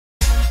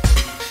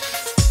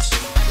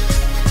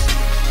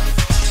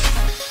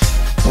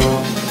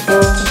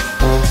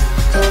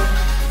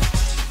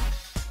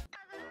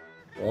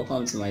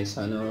welcome to my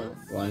channel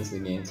once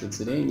again. So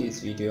today in this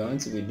video I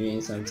want to be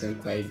doing something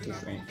quite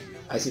different.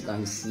 As you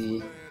can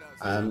see,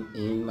 I'm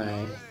in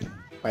my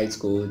white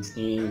coat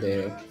in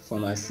the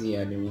pharmacy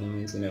at the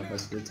moment in the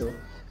hospital,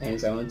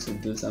 and I want to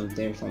do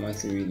something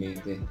pharmacy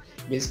related.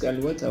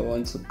 Basically what I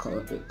want to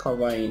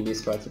cover in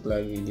this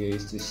particular video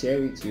is to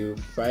share with you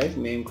 5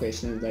 main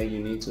questions that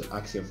you need to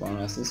ask your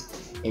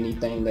pharmacist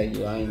anytime that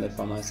you are in the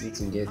pharmacy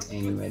to get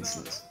any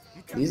medicines.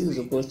 This is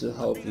supposed to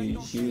help you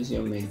use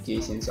your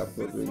medications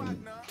appropriately.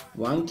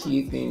 One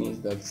key thing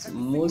is that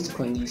most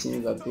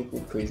conditions that people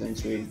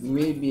present with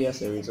may be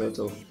as a result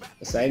of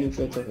a side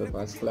effect of a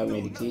particular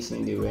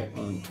medication they were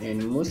on,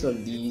 and most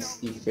of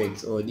these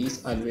effects or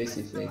these adverse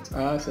effects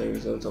are as a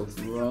result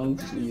of wrong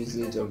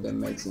usage of the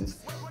medicines.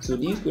 So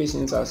these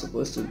questions are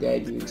supposed to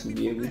guide you to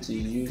be able to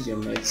use your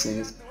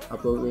medicines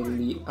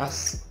appropriately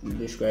as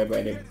described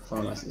by the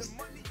pharmacist.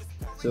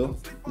 So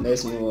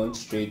let's move on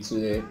straight to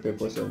the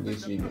purpose of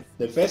this video.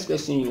 The first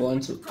question you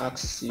want to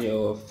ask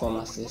your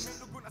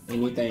pharmacist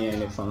anytime you're in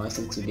the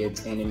pharmacy to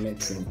get any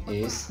medicine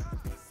is,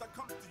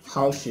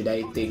 how should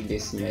I take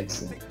this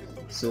medicine?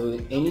 So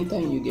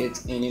anytime you get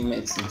any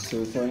medicine,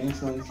 so for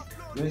instance,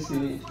 let's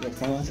say your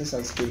pharmacist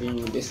has given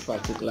you this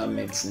particular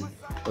medicine,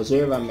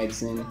 whatever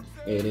medicine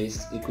it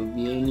is, it could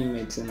be any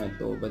medicine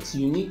at all, but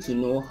you need to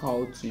know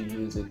how to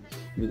use it,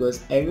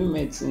 because every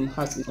medicine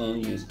has its own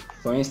use.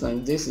 For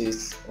instance, this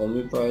is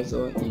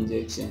omeprazole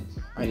injection.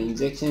 An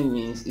injection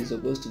means it's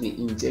supposed to be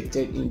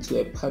injected into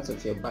a part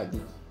of your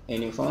body,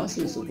 and a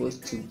pharmacy is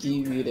supposed to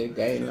give you the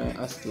guideline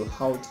as to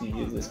how to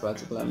use this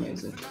particular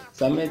medicine.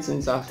 Some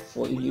medicines are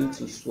for you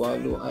to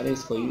swallow,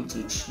 others for you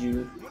to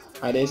chew,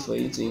 others for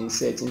you to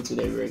insert into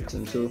the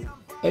rectum. So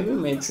every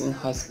medicine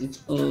has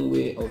its own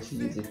way of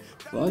using.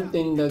 One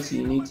thing that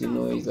you need to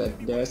know is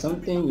that there is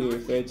something we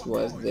refer to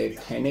as the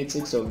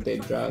kinetics of the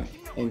drug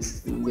and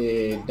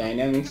the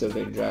dynamics of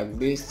the drug.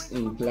 This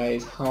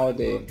implies how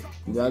the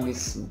drug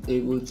is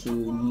able to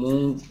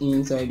move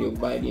inside your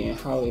body and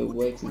how it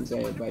works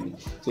inside your body.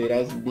 So it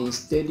has been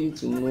studied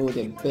to know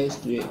the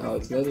best way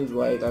out. That is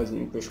why it has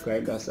been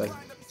prescribed as such.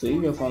 So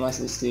if your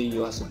pharmacist say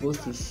you are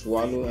supposed to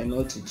swallow and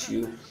not to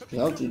chew, you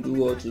have to do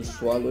what to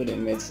swallow the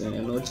medicine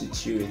and not to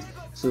chew it.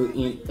 So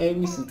in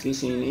every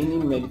situation, in any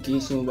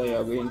medication that you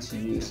are going to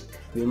use,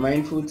 be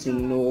mindful to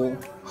know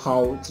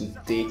how to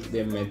take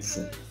the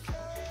medicine.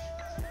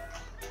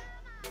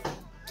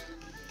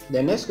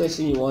 The next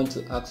question you want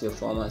to ask your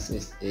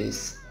pharmacist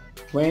is,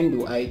 when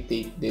do I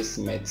take this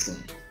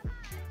medicine?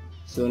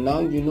 So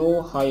now you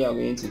know how you are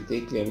going to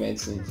take the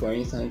medicine. For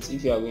instance,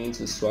 if you are going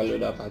to swallow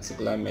that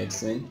particular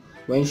medicine,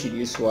 when should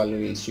you swallow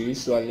it? Should you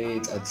swallow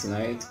it at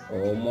night,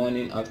 or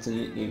morning,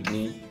 afternoon,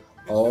 evening,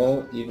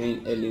 or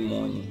even early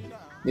morning?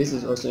 This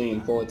is also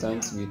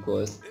important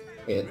because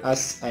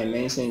as I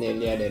mentioned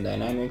earlier, the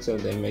dynamics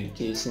of the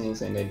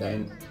medications and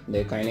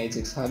the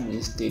kinetics have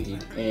been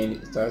studied,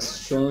 and it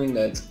has shown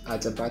that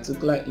at a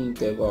particular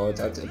interval, at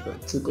a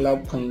particular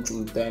point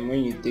in time,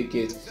 when you take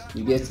it,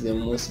 you get the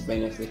most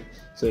benefit.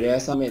 So there are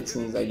some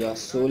medicines that you are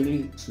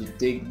solely to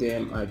take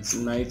them at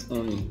night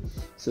only.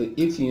 So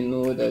if you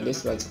know that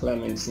this particular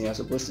medicine you are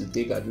supposed to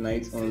take at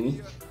night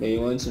only, then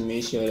you want to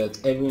make sure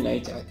that every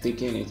night you are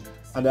taking it.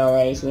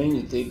 Otherwise, when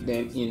you take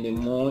them in the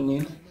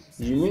morning,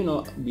 you may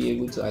not be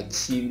able to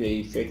achieve the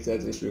effect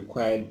that is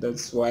required.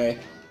 That's why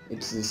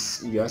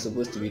you are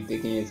supposed to be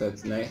taking it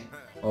at night,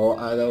 or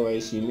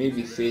otherwise you may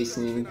be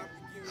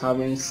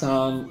having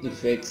some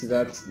effects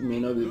that may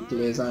not be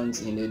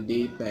pleasant in the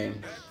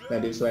daytime.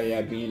 That is why you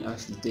are being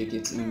asked to take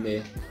it in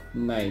the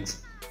night.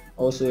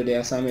 Also, there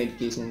are some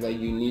medications that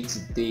you need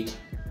to take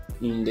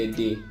in the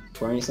day.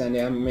 For instance,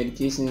 there are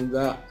medications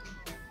that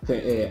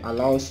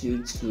allows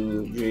you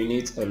to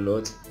urinate a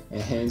lot,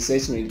 and hence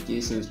such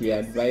medications we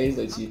advise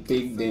that you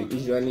take them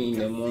usually in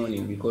the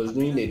morning, because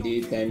during the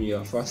daytime you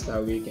are fast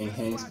awake and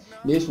hence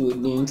this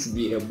wouldn't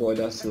be a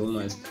bother so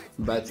much.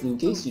 But in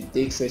case you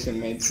take such a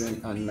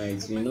medicine at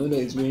night, you know that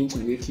it's going to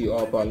wake you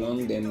up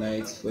along the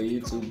night for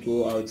you to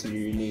go out to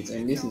urinate,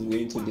 and this is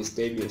going to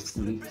disturb your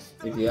sleep.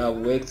 If you have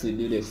work to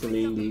do the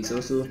following day, it's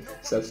also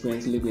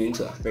subsequently going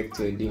to affect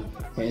your day.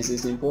 Hence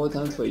it's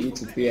important for you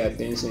to pay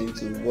attention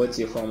to what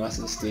your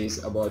pharmacist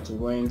says about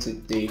when to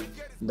take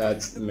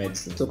that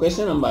medicine. So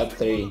question number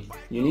 3,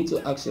 you need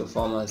to ask your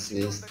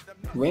pharmacist,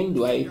 when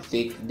do I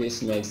take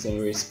this medicine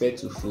with respect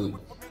to food?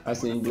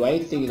 As in, do I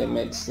take the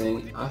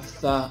medicine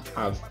after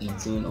I've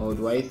eaten, or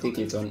do I take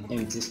it on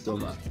empty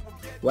stomach?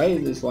 Why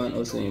is this one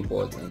also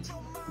important?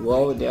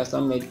 Well, there are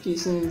some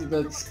medications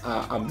that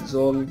are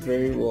absorbed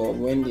very well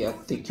when they are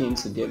taken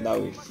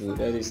together with food.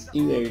 That is,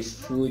 if there is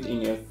food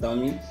in your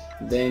tummy,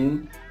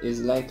 then it's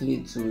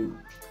likely to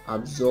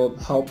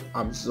help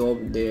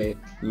absorb the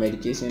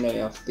medication that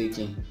you have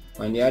taken.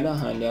 On the other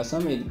hand, there are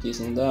some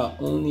medications that are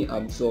only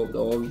absorbed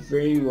or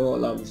very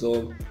well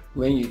absorbed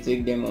when you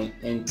take them on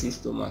empty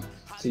stomach.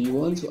 So you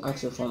want to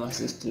ask your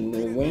pharmacist to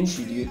know when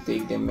should you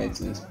take the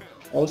medicines.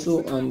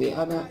 Also, on the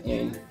other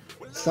end,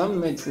 some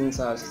medicines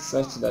are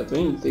such that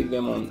when you take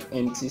them on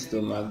empty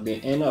stomach,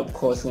 they end up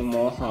causing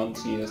more harm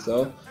to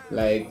yourself,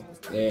 like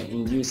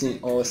inducing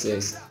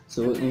ulcers.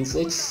 So in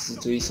such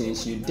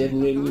situations, you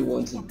definitely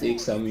want to take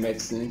some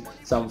medicine,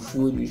 some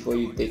food before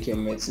you take your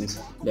medicines.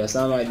 There are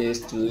some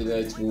others too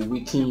that will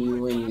weaken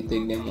you when you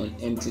take them on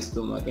empty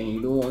stomach, and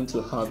you don't want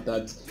to have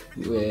that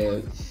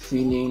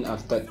feeling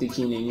after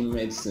taking any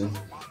medicine.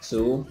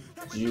 So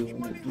you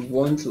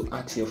want to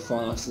ask your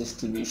pharmacist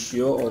to be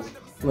sure of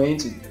when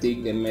to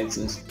take the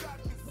medicines.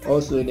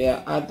 Also, there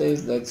are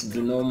others that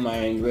do not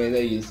mind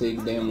whether you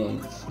take them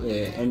on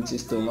empty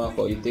stomach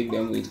or you take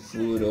them with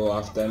food or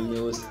after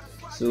meals.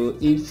 So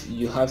if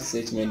you have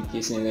such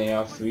medication, then you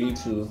are free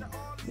to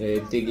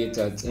take it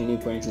at any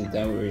point in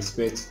time with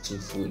respect to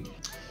food.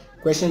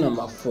 Question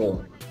number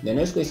 4. The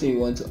next question you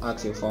want to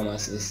ask your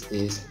pharmacist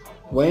is,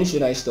 when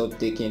should I stop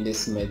taking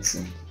this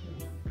medicine?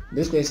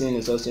 This question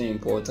is also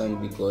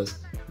important because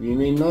you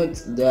may not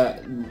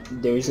that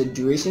there is a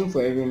duration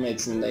for every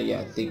medicine that you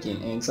are taking,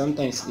 and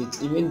sometimes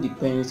it even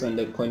depends on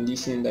the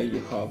condition that you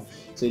have.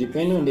 So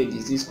depending on the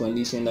disease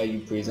condition that you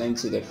present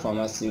to the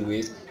pharmacy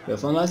with, the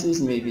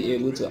pharmacist may be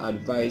able to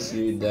advise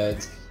you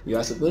that you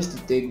are supposed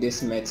to take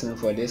this medicine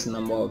for this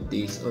number of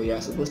days, or you are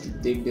supposed to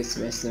take this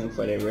medicine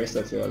for the rest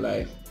of your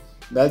life.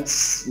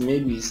 That's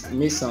maybe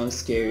may sound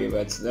scary,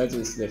 but that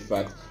is the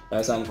fact. There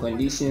are some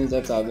conditions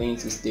that are going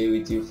to stay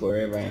with you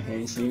forever, and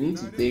hence you need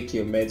to take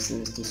your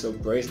medicines to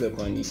suppress the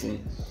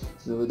condition.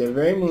 So the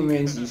very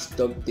moment you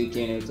stop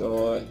taking it,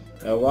 or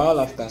a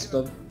while after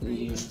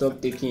you stop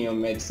taking your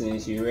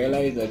medicines, you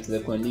realize that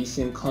the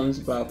condition comes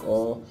back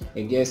or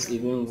it gets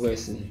even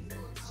worse.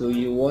 So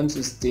you want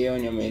to stay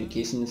on your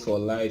medications for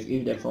life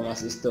if the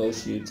pharmacist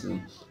tells you to.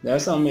 There are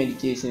some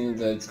medications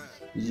that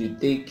you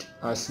take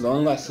as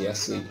long as you are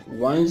sick.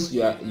 Once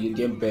you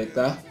get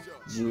better,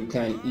 you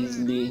can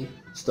easily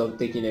stop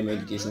taking the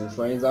medication.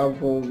 For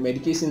example,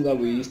 medications that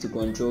we use to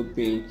control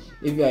pain.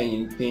 If you are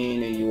in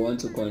pain and you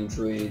want to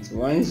control it,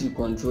 once you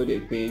control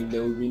the pain,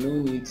 there will be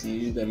no need to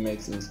use the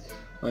medicines.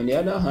 On the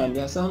other hand,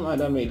 there are some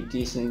other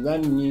medications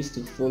that needs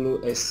to follow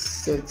a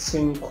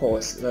certain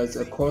course. That's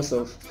a course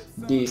of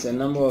days, a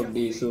number of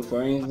days. So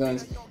for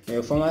instance,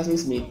 a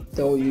pharmacist may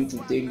tell you to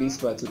take this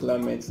particular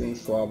medicine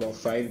for about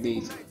 5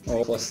 days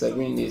or for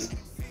 7 days.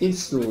 If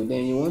so,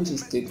 then you want to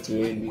stick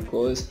to it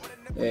because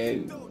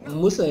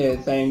most of the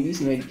time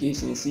these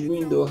medications,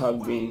 even though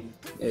have been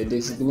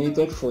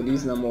designated for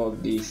this number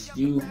of days,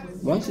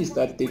 once you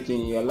start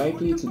taking, you are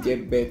likely to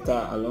get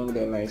better along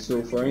the line.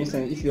 So for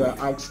instance, if you are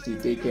asked to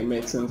take a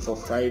medicine for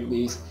 5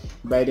 days,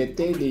 by the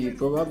 3rd day you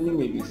probably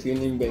may be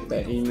feeling better,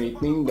 and you may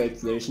think that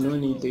there is no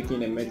need taking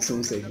the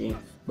medicines again.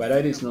 But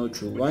that is not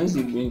true. Once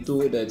you've been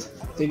told that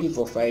take it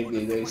for 5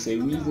 days, there is a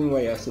reason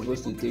why you are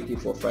supposed to take it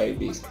for 5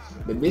 days.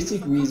 The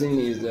basic reason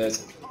is that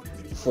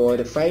for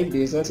the 5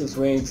 days, that is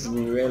when it's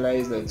been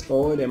realized that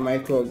all the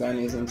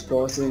microorganisms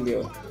causing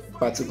the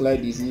particular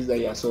disease that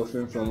you are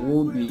suffering from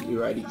will be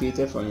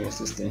eradicated from your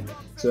system.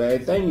 So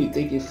at the time you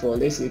take it for,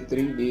 let's say,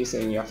 3 days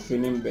and you are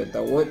feeling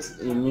better, what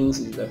it means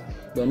is that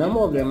the number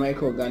of the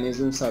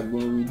microorganisms have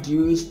been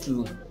reduced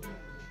to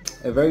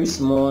a very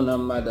small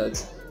number,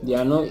 that they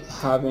are not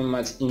having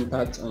much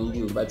impact on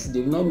you, but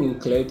they've not been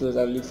cleared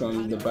totally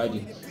from the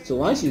body. So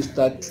once you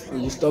stop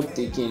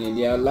taking it,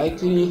 they are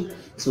likely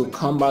to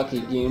come back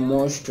again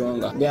more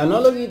stronger. The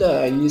analogy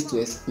that I use to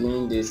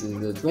explain this is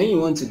that when you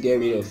want to get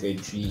rid of a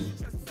tree,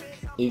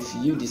 if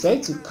you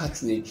decide to cut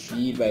the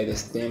tree by the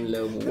stem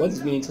level, what's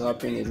going to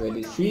happen is that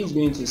the tree is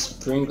going to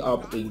spring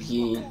up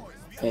again,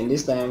 and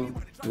this time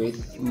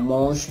with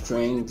more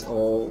strength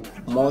or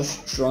more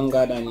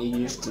stronger than it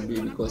used to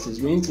be, because it's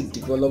going to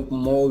develop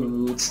more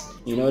roots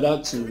in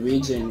order to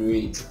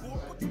regenerate.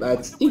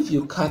 But if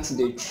you cut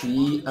the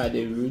tree at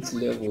the root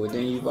level,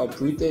 then you've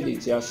uprooted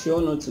it. You are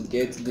sure not to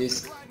get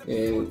this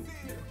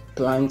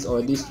plant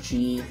or this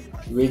tree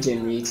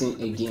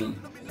regenerating again.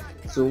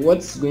 So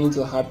what's going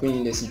to happen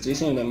in the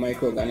situation of the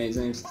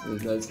microorganisms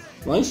is that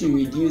once you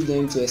reduce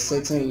them to a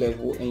certain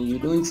level and you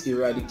don't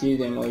eradicate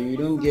them, or you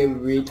don't get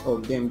rid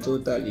of them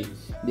totally,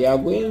 they are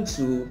going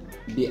to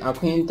be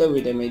acquainted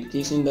with the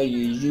medication that you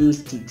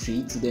use to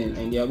treat them,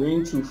 and they are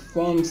going to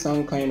form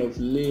some kind of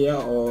layer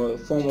or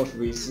form of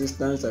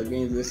resistance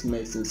against this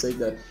medicine, such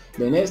that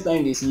the next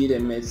time they see the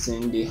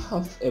medicine, they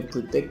have a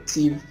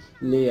protective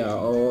layer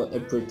or a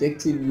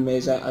protective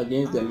measure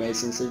against the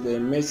medicine, so the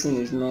medicine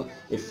is not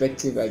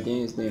effective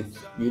against them.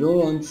 You don't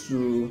want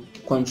to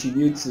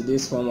contribute to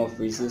this form of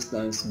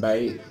resistance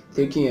by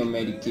taking your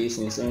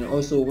medications. And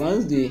also,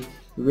 once they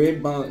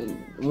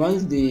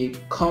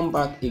come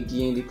back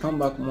again, they come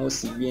back more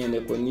severe and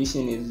the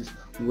condition is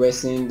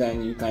worsened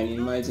than you can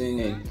imagine,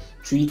 and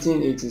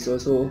treating it is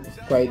also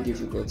quite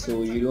difficult.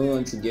 So you don't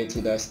want to get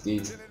to that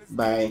state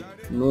by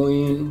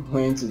knowing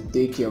when to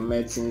take your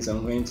medicines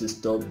and when to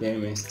stop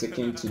them and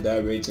sticking to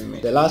that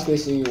regimen. The last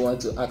question you want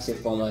to ask your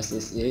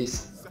pharmacist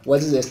is,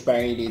 what is the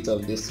expiry date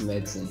of this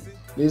medicine?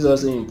 This is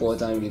also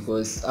important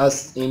because,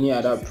 as any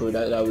other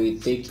product that we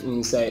take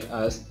inside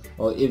us,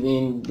 or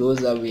even those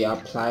that we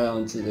apply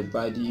onto the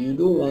body, you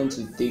don't want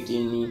to take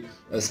any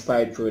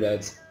expired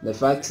products. The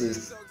fact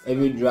is,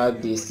 every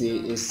drug they say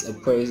is a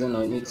poison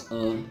on its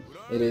own,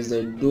 It is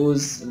the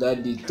dose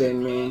that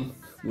determine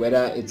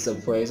whether it's a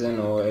poison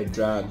or a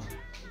drug.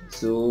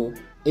 So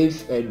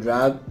if a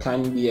drug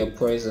can be a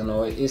poison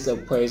or is a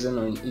poison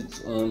on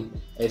its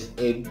own, if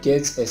it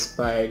gets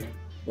expired,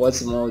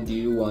 what more do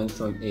you want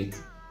from it?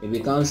 It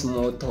becomes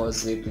more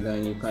toxic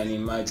than you can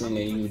imagine,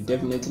 and you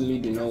definitely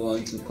do not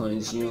want to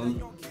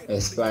consume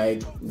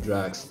expired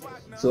drugs.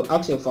 So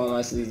ask your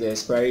pharmacist the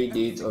expiry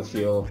date of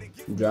your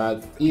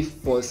drug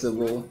if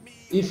possible.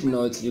 If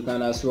not, you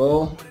can as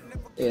well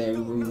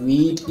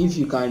read. If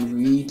you can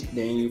read,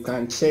 then you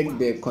can check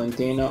the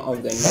container of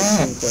the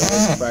medicine for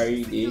the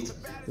expiry date.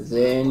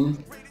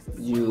 Then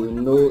you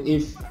know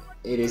if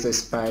it is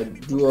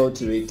expired. Do all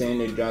to return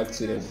the drug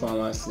to the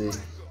pharmacist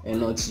and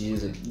not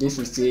use it. This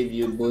will save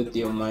you both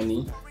your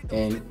money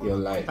and your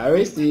life. I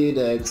always say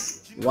that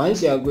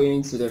once you are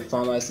going to the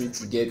pharmacy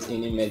to get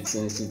any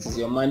medicines, it is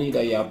your money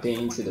that you are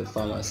paying to the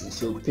pharmacy.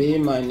 So pay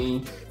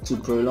money to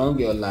prolong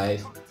your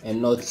life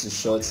and not to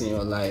shorten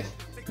your life.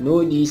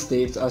 Know these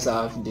steps as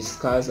I have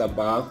discussed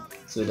above,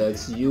 so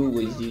that you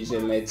will use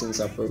your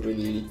medicines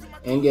appropriately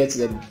and get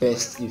the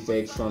best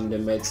effect from the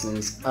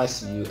medicines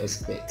as you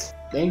expect.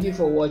 Thank you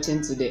for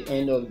watching to the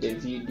end of the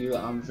video.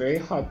 I'm very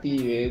happy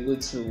you're able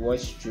to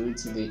watch through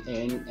to the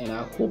end, and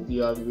I hope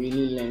you have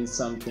really learned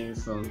something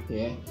from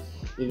here.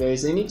 If there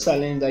is any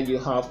challenge that you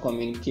have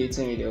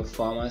communicating with your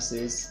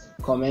pharmacist,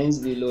 comments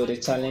below the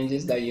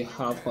challenges that you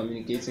have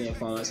communicating with your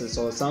pharmacist,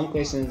 or some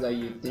questions that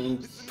you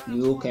think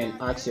you can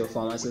ask your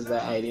pharmacist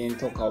that I didn't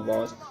talk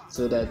about,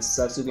 so that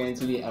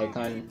subsequently I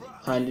can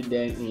handle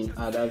them in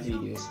other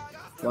videos.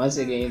 Once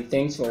again,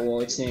 thanks for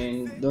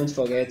watching. Don't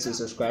forget to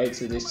subscribe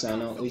to this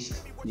channel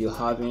if you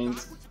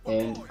haven't,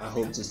 and I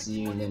hope to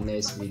see you in the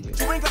next video.